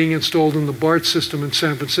cameras being installed in the BART system in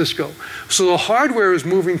San Francisco. So the hardware is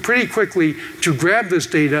moving pretty quickly to grab this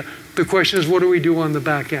data. The question is, what do we do on the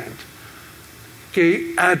back end?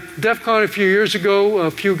 Okay, at DEF CON a few years ago,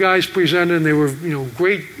 a few guys presented, and they were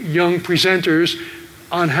great young presenters,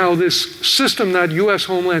 on how this system that US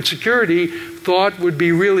Homeland Security thought would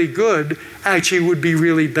be really good actually would be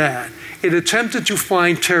really bad. It attempted to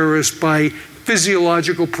find terrorists by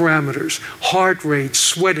physiological parameters, heart rate,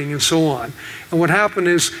 sweating, and so on. And what happened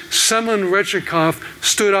is Semyon Rechnikov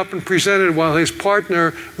stood up and presented while his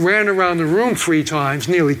partner ran around the room 3 times,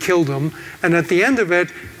 nearly killed him. And at the end of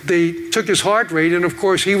it, they took his heart rate, and of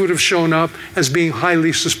course he would have shown up as being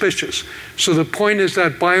highly suspicious. So the point is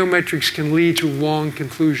that biometrics can lead to wrong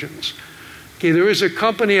conclusions. Okay, there is a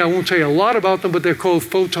company, I won't tell you a lot about them, but they're called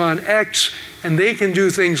Photon X, and they can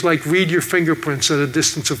do things like read your fingerprints at a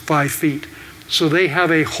distance of 5 feet. So they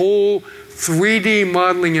have a whole 3D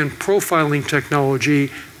modeling and profiling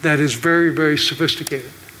technology that is very, very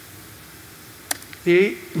sophisticated.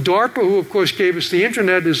 The DARPA, who of course gave us the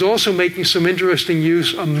internet, is also making some interesting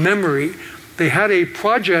use of memory. They had a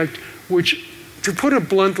project which, to put it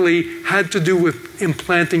bluntly, had to do with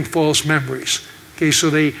implanting false memories. Okay,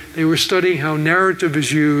 so they were studying how narrative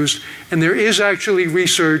is used, and there is actually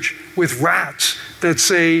research with rats that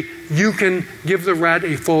say you can give the rat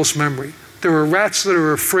a false memory. There are rats that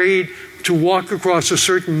are afraid to walk across a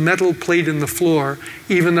certain metal plate in the floor,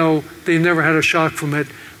 even though they never had a shock from it,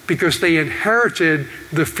 because they inherited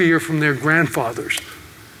the fear from their grandfathers.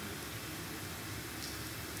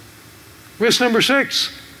 Risk number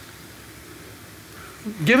 6,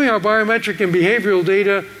 giving our biometric and behavioral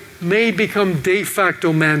data may become de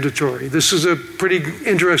facto mandatory. This is a pretty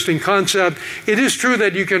interesting concept. It is true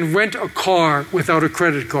that you can rent a car without a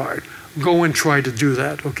credit card. Go and try to do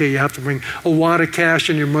that. Okay, you have to bring a wad of cash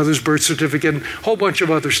and your mother's birth certificate and a whole bunch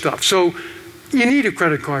of other stuff. So you need a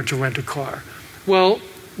credit card to rent a car. Well,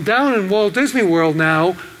 down in Walt Disney World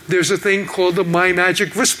now, there's a thing called the My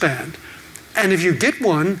Magic wristband. And if you get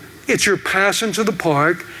one, it's your pass into the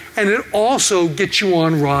park, and it also gets you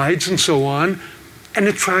on rides and so on, and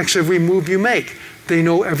it tracks every move you make. They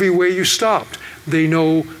know everywhere you stopped. They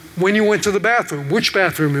know when you went to the bathroom, which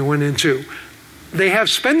bathroom you went into. They have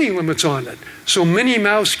spending limits on it. So Minnie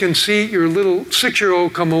Mouse can see your little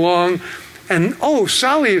 6-year-old come along, and oh,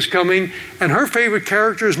 Sally is coming, and her favorite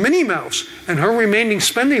character is Minnie Mouse, and her remaining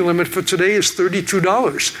spending limit for today is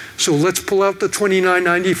 $32. So let's pull out the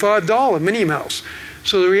 $29.95 Minnie Mouse.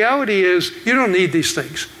 So the reality is, you don't need these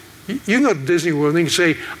things. You can go to Disney World and you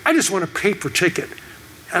can say, I just want a paper ticket,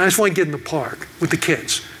 and I just want to get in the park with the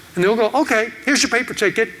kids. And they'll go, okay, here's your paper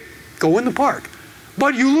ticket, go in the park.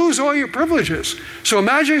 But you lose all your privileges. So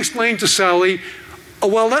imagine explaining to Sally, oh,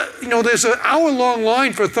 well, there's an hour-long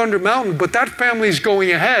line for Thunder Mountain, but that family's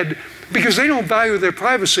going ahead because they don't value their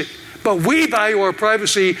privacy. But we value our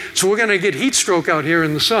privacy, so we're going to get heat stroke out here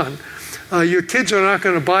in the sun. Your kids are not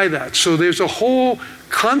going to buy that. So there's a whole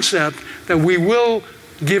concept that we will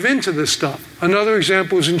give into this stuff. Another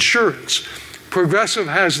example is insurance. Progressive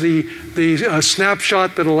has the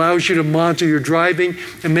snapshot that allows you to monitor your driving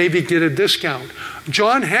and maybe get a discount.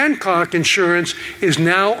 John Hancock Insurance is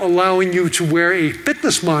now allowing you to wear a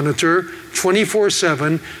fitness monitor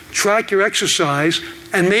 24/7, track your exercise,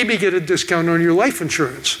 and maybe get a discount on your life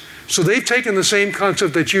insurance. So they've taken the same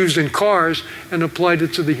concept that's used in cars and applied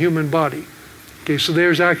it to the human body. Okay, so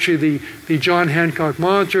there's actually the John Hancock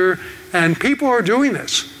monitor, and people are doing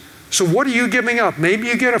this. So what are you giving up? Maybe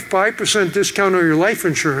you get a 5% discount on your life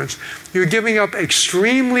insurance. You're giving up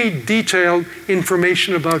extremely detailed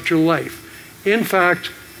information about your life. In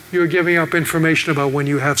fact, you're giving up information about when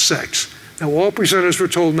you have sex. Now, all presenters were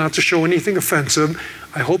told not to show anything offensive.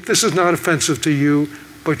 I hope this is not offensive to you,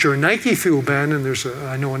 but your Nike fuel band, and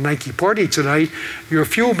I know a Nike party tonight, your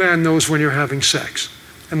fuel band knows when you're having sex.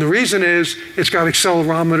 And the reason is it's got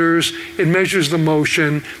accelerometers, it measures the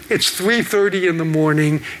motion, it's 3:30 in the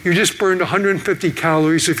morning, you just burned 150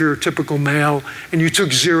 calories if you're a typical male, and you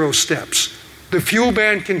took 0 steps. The fuel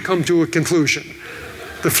band can come to a conclusion.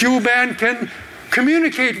 The fuel band can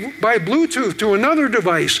communicate by Bluetooth to another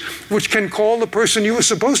device, which can call the person you were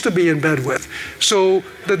supposed to be in bed with. So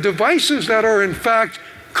the devices that are in fact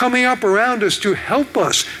coming up around us to help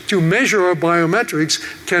us to measure our biometrics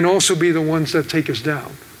can also be the ones that take us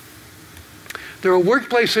down. There are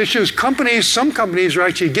workplace issues. Some companies are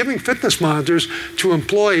actually giving fitness monitors to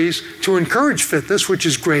employees to encourage fitness, which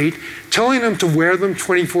is great, telling them to wear them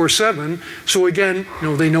 24/7. So again,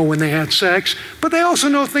 they know when they had sex, but they also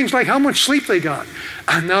know things like how much sleep they got.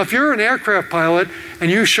 Now, if you're an aircraft pilot and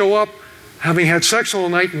you show up having had sex all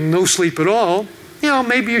night and no sleep at all,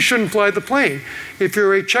 maybe you shouldn't fly the plane. If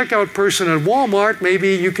you're a checkout person at Walmart,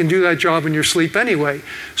 maybe you can do that job in your sleep anyway.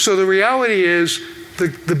 So the reality is,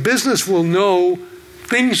 the business will know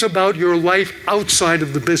things about your life outside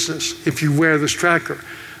of the business if you wear this tracker.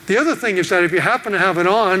 The other thing is that if you happen to have it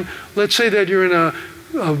on, let's say that you're in a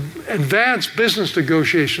advanced business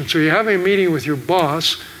negotiation, so you're having a meeting with your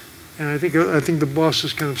boss, and I think the boss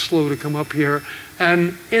is kind of slow to come up here,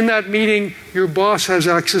 and in that meeting, your boss has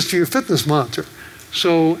access to your fitness monitor.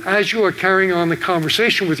 So as you are carrying on the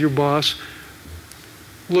conversation with your boss,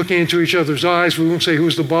 looking into each other's eyes, we won't say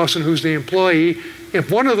who's the boss and who's the employee. If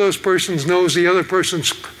one of those persons knows the other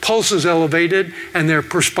person's pulse is elevated and they're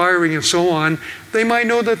perspiring and so on, they might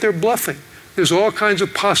know that they're bluffing. There's all kinds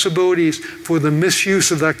of possibilities for the misuse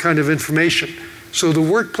of that kind of information. So the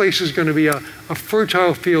workplace is going to be a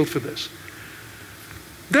fertile field for this.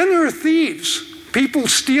 Then there are thieves. People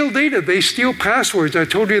steal data. They steal passwords. I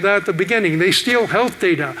told you that at the beginning. They steal health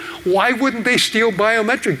data. Why wouldn't they steal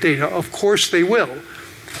biometric data? Of course they will.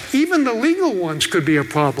 Even the legal ones could be a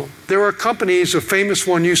problem. There are companies, a famous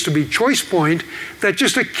one used to be ChoicePoint, that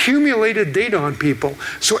just accumulated data on people.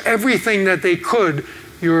 So everything that they could,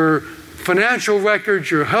 your financial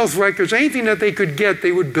records, your health records, anything that they could get,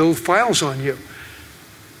 they would build files on you.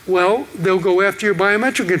 Well, they'll go after your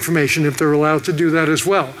biometric information if they're allowed to do that as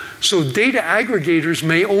well. So data aggregators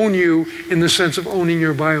may own you in the sense of owning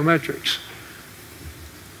your biometrics.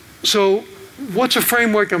 So what's a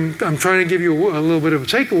framework? I'm trying to give you a little bit of a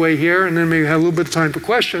takeaway here, and then maybe have a little bit of time for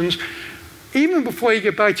questions. Even before you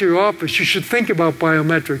get back to your office, you should think about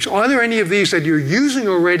biometrics. Are there any of these that you're using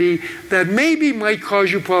already that maybe might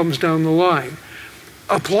cause you problems down the line?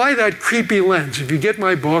 Apply that creepy lens. If you get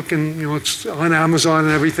my book, and it's on Amazon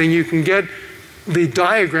and everything, you can get the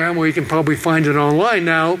diagram, or you can probably find it online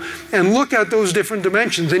now, and look at those different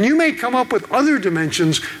dimensions. And you may come up with other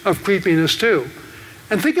dimensions of creepiness too.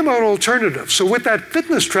 And think about alternatives. So with that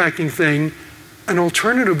fitness tracking thing, an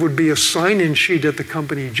alternative would be a sign-in sheet at the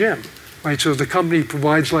company gym, right? So if the company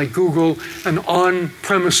provides, like Google, an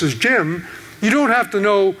on-premises gym, you don't have to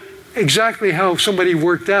know exactly how somebody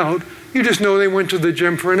worked out. You just know they went to the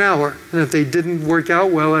gym for an hour. And if they didn't work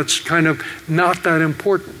out well, that's kind of not that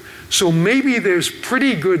important. So maybe there's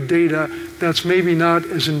pretty good data that's maybe not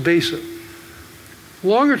as invasive.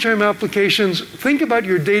 Longer term applications, think about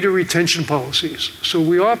your data retention policies. So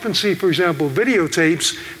we often see, for example,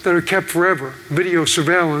 videotapes that are kept forever, video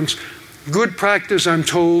surveillance. Good practice, I'm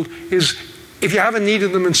told, is if you haven't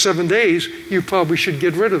needed them in 7 days, you probably should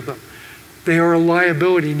get rid of them. They are a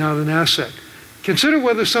liability, not an asset. Consider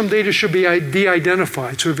whether some data should be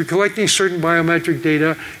de-identified. So if you're collecting certain biometric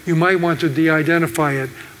data, you might want to de-identify it.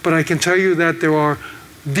 But I can tell you that there are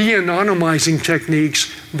de-anonymizing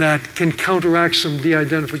techniques that can counteract some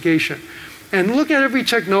de-identification. And look at every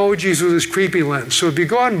technology through this creepy lens. So if you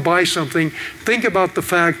go out and buy something, think about the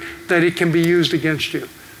fact that it can be used against you.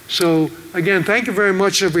 So again, thank you very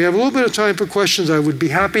much. If we have a little bit of time for questions, I would be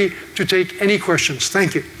happy to take any questions.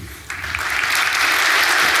 Thank you.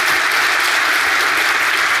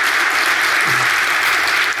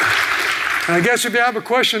 And I guess if you have a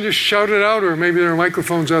question, just shout it out, or maybe there are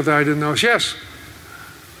microphones out there I didn't know. Yes?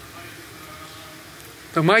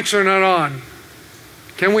 The mics are not on.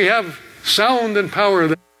 Can we have sound and power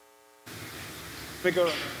there?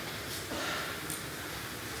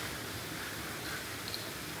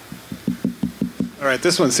 All right,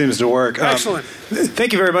 this one seems to work. Excellent.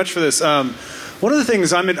 Thank you very much for this. One of the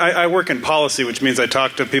things I work in policy, which means I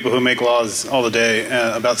talk to people who make laws all the day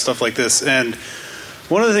about stuff like this. And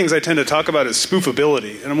one of the things I tend to talk about is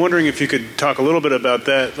spoofability. And I'm wondering if you could talk a little bit about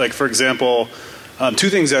that. Like, for example, two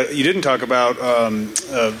things that you didn't talk about,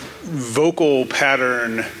 vocal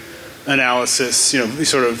pattern analysis,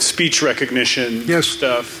 sort of speech recognition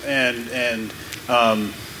stuff, and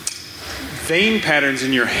vein patterns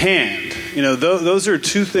in your hand. Those are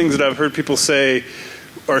two things that I've heard people say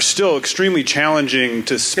are still extremely challenging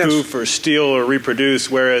to spoof or steal or reproduce,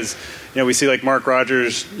 whereas we see like Mark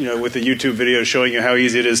Rogers, with a YouTube video showing you how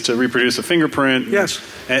easy it is to reproduce a fingerprint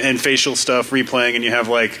and facial stuff replaying, and you have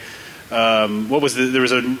like, there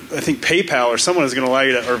was I think PayPal or someone is going to allow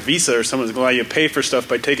you to, or Visa or someone is going to allow you to pay for stuff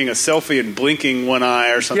by taking a selfie and blinking one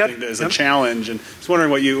eye or something as a challenge. And I was wondering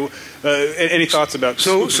what any thoughts about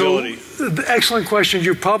spoofability? So, excellent question.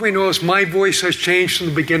 You probably noticed my voice has changed from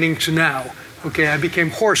the beginning to now. Okay, I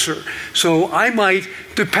became hoarser. So I might,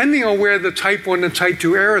 depending on where the type 1 and type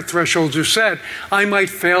 2 error thresholds are set, I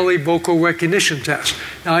might fail a vocal recognition test.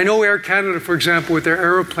 Now I know Air Canada, for example, with their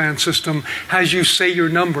Aeroplan system, has you say your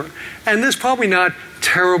number. And there's probably not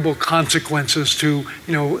terrible consequences to,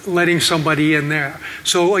 letting somebody in there.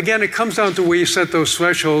 So again, it comes down to where you set those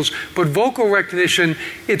thresholds. But vocal recognition,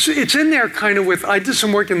 it's in there kind of with, I did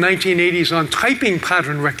some work in the 1980s on typing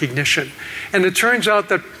pattern recognition. And it turns out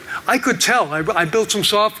that I could tell. I built some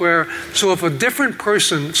software, so if a different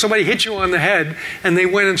person, somebody hit you on the head and they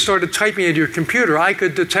went and started typing at your computer, I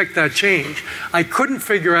could detect that change. I couldn't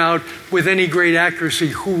figure out with any great accuracy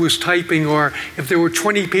who was typing, or if there were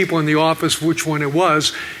 20 people in the office, which one it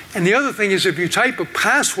was. And the other thing is, if you type a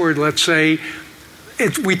password, let's say,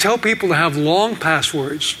 we tell people to have long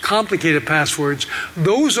passwords, complicated passwords.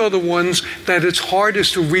 Those are the ones that it's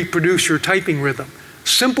hardest to reproduce your typing rhythm.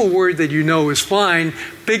 Simple word that you know is fine.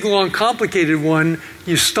 Big, long, complicated one,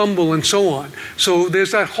 you stumble and so on. So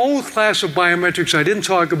there's that whole class of biometrics I didn't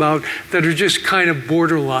talk about that are just kind of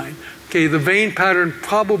borderline. Okay, the vein pattern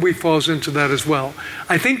probably falls into that as well.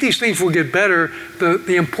 I think these things will get better.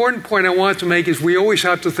 The important point I want to make is we always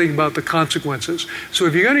have to think about the consequences. So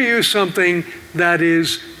if you're going to use something that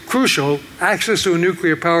is crucial, access to a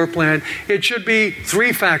nuclear power plant, it should be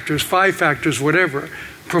 3 factors, 5 factors, whatever,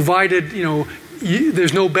 provided,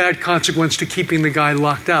 there's no bad consequence to keeping the guy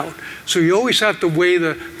locked out. So you always have to weigh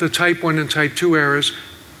the type 1 and type 2 errors.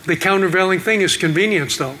 The countervailing thing is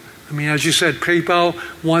convenience, though. I mean, as you said, PayPal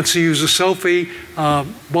wants to use a selfie,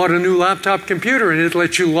 bought a new laptop computer, and it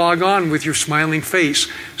lets you log on with your smiling face.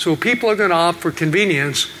 So people are going to opt for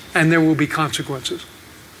convenience, and there will be consequences.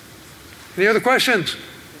 Any other questions?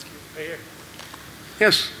 Right here.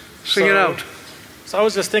 Yes, sing it out. So I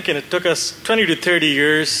was just thinking, it took us 20 to 30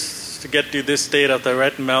 years to get to this state of the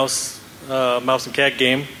rat and mouse and cat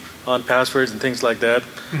game on passwords and things like that.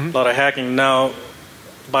 A lot of hacking. Now,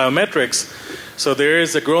 biometrics. So there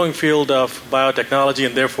is a growing field of biotechnology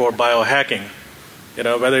and therefore biohacking.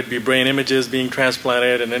 Whether it be brain images being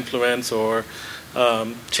transplanted and influence, or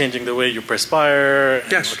changing the way you perspire,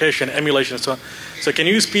 location, emulation, and so on. So can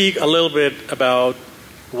you speak a little bit about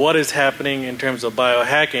what is happening in terms of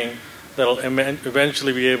biohacking that'll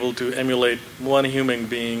eventually be able to emulate one human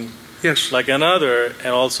being like another, and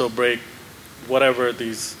also break whatever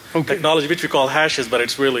these technology, which we call hashes, but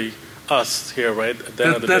it's really us here, right? At the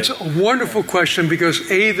end of the that's day. a wonderful question, because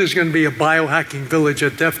there's going to be a biohacking village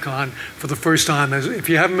at DEF CON for the first time. If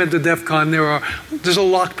you haven't been to DEF CON, there's a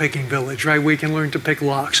lock-picking village, right? We can learn to pick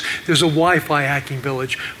locks. There's a Wi-Fi hacking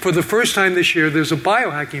village. For the first time this year, there's a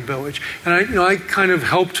biohacking village. And I kind of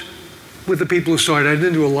helped with the people who started. I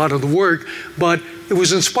didn't do a lot of the work, but it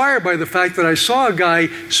was inspired by the fact that I saw a guy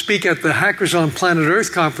speak at the Hackers on Planet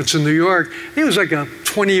Earth conference in New York. He was like a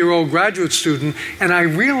 20-year-old graduate student, and I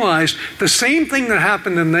realized the same thing that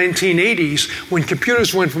happened in the 1980s when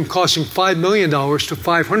computers went from costing $5 million to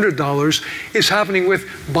 $500 is happening with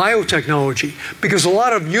biotechnology, because a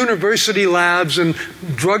lot of university labs and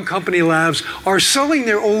drug company labs are selling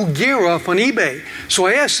their old gear off on eBay. So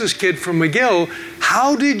I asked this kid from McGill,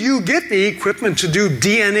 how did you get the equipment to do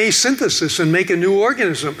DNA synthesis and make a new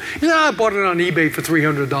organism? He said, I bought it on eBay for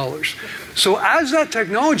 $300. So as that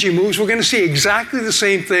technology moves, we're going to see exactly the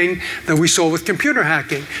same thing that we saw with computer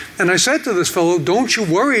hacking. And I said to this fellow, don't you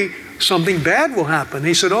worry, something bad will happen.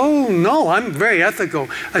 He said, oh, no, I'm very ethical.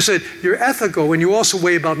 I said, you're ethical, and you also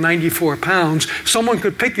weigh about 94 pounds. Someone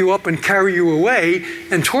could pick you up and carry you away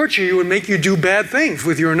and torture you and make you do bad things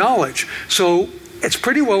with your knowledge. So it's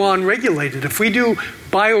pretty well unregulated. If we do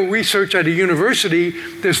bio research at a university,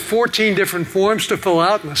 there's 14 different forms to fill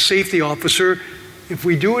out and a safety officer. If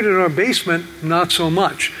we do it in our basement, not so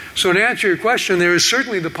much. So to answer your question, there is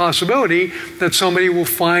certainly the possibility that somebody will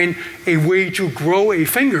find a way to grow a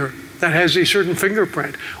finger that has a certain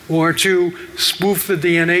fingerprint, or to spoof the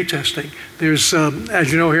DNA testing. There's,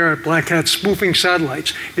 as you know here at Black Hat, spoofing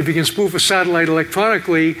satellites. If you can spoof a satellite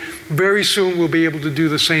electronically, very soon we'll be able to do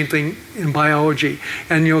the same thing in biology.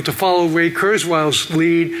 And to follow Ray Kurzweil's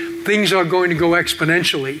lead, things are going to go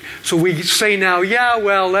exponentially. So we say now, yeah,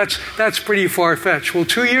 well, that's pretty far-fetched. Well,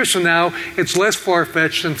 2 years from now, it's less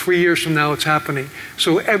far-fetched, and 3 years from now, it's happening.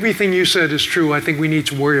 So everything you said is true. I think we need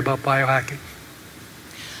to worry about biohacking.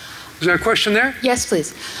 Is there a question there? Yes,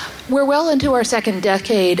 please. We're well into our second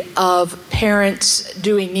decade of parents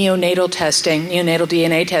doing neonatal testing, neonatal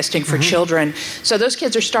DNA testing for children. So those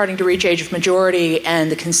kids are starting to reach age of majority, and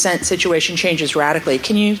the consent situation changes radically.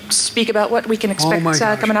 Can you speak about what we can expect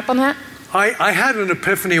coming up on that? I had an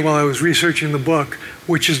epiphany while I was researching the book,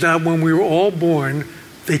 which is that when we were all born,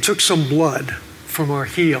 they took some blood from our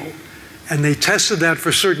heel, and they tested that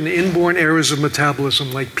for certain inborn errors of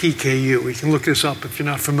metabolism like PKU. You can look this up if you're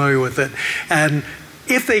not familiar with it. And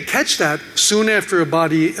if they catch that soon after a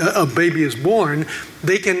baby is born,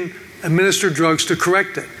 they can administer drugs to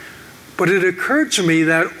correct it. But it occurred to me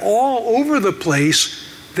that all over the place,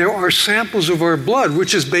 there are samples of our blood,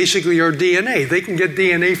 which is basically our DNA. They can get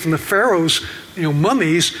DNA from the pharaohs,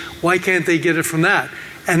 mummies. Why can't they get it from that?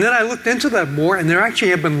 And then I looked into that more, and there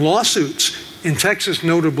actually have been lawsuits in Texas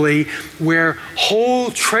notably, where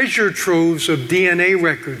whole treasure troves of DNA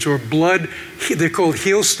records or blood, they're called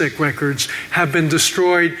heel stick records, have been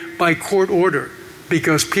destroyed by court order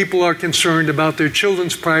because people are concerned about their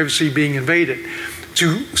children's privacy being invaded.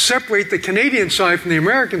 To separate the Canadian side from the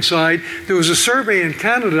American side, there was a survey in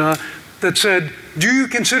Canada that said, do you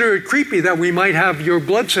consider it creepy that we might have your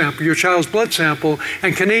blood sample, your child's blood sample?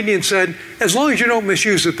 And Canadians said, as long as you don't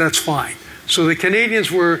misuse it, that's fine. So the Canadians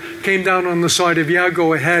came down on the side of, yeah,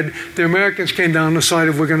 go ahead. The Americans came down on the side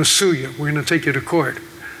of, we're going to sue you. We're going to take you to court.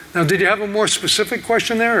 Now, did you have a more specific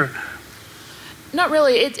question there? Or? Not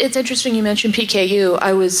really. It's interesting you mentioned PKU.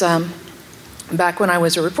 I was, back when I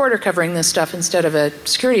was a reporter covering this stuff instead of a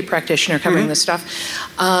security practitioner covering this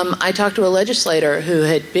stuff, I talked to a legislator who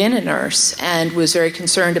had been a nurse and was very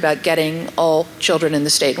concerned about getting all children in the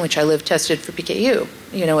state in which I live tested for PKU,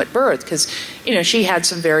 at birth, because, she had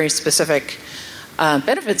some very specific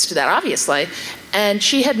benefits to that, obviously, and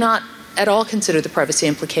she had not at all considered the privacy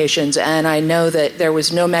implications, and I know that there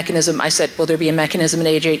was no mechanism. I said, will there be a mechanism at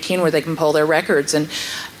age 18 where they can pull their records? And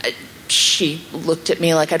she looked at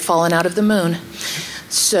me like I'd fallen out of the moon.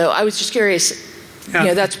 So I was just curious,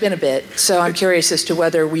 that's been a bit. So I'm curious as to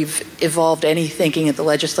whether we've evolved any thinking at the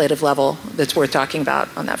legislative level that's worth talking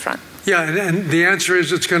about on that front. Yeah, and the answer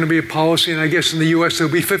is it's going to be a policy, and I guess in the U.S.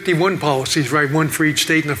 there'll be 51 policies, right? One for each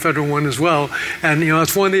state and a federal one as well. And,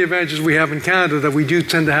 it's one of the advantages we have in Canada that we do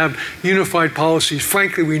tend to have unified policies.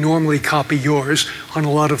 Frankly, we normally copy yours on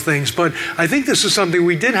a lot of things. But I think this is something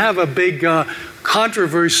we did have a big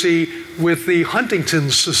controversy with the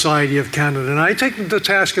Huntington's Society of Canada. And I take them to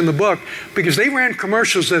task in the book because they ran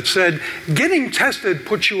commercials that said, getting tested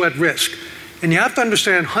puts you at risk. And you have to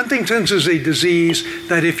understand, Huntington's is a disease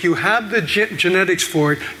that if you have the genetics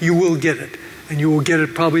for it, you will get it. And you will get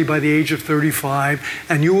it probably by the age of 35,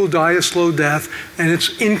 and you will die a slow death, and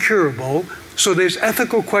it's incurable. So there's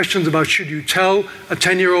ethical questions about, should you tell a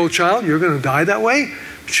 10-year-old child you're going to die that way?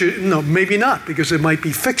 No, maybe not, because it might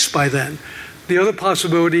be fixed by then. The other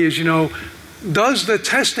possibility is, does the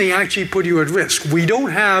testing actually put you at risk? We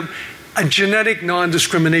don't have a genetic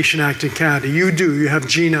non-discrimination act in Canada. You do. You have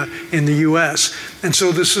GINA in the US. And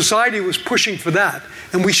so the society was pushing for that.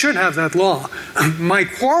 And we should have that law. My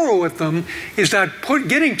quarrel with them is that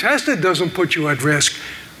getting tested doesn't put you at risk.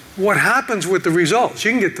 What happens with the results?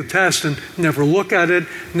 You can get the test and never look at it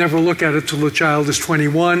till the child is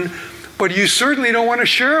 21. But you certainly don't want to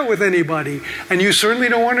share it with anybody. And you certainly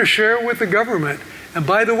don't want to share it with the government. And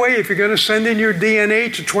by the way, if you're going to send in your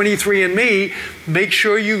DNA to 23andMe, make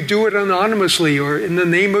sure you do it anonymously or in the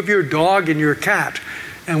name of your dog and your cat.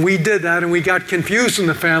 And we did that, and we got confused in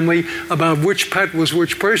the family about which pet was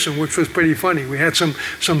which person, which was pretty funny. We had some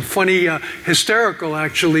funny, hysterical,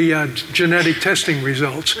 actually, genetic testing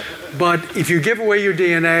results. But if you give away your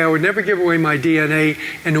DNA, I would never give away my DNA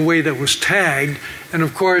in a way that was tagged. And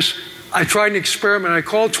of course, I tried an experiment. I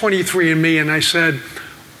called 23andMe, and I said,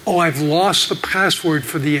 oh, I've lost the password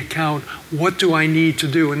for the account. What do I need to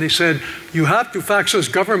do? And they said, you have to fax us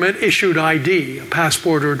government-issued ID, a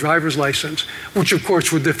passport or a driver's license, which of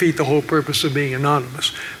course would defeat the whole purpose of being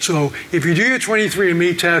anonymous. So if you do your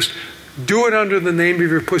 23andMe test, do it under the name of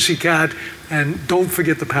your pussycat, and don't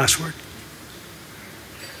forget the password.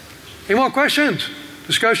 Any more questions?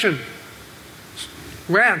 Discussion?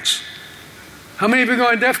 Rants? How many of you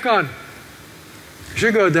going DEF CON? You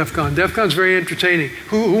should go to DEF CON. DEF CON's very entertaining.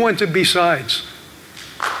 Who went to B-Sides?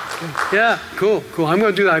 Yeah, cool. I'm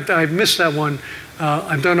going to do that. I've missed that one.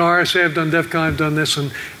 I've done RSA, I've done DEF CON, I've done this,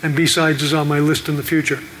 and B-Sides is on my list in the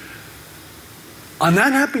future. On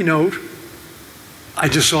that happy note, I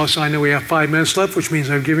just saw a sign that we have 5 minutes left, which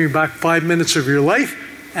means I'm giving you back 5 minutes of your life,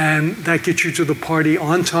 and that gets you to the party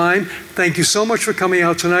on time. Thank you so much for coming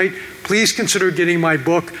out tonight. Please consider getting my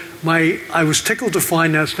book. I was tickled to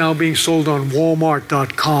find that's now being sold on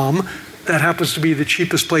Walmart.com. That happens to be the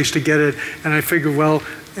cheapest place to get it, and I figured, well,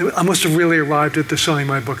 I must have really arrived at the selling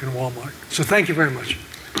my book in Walmart. So thank you very much.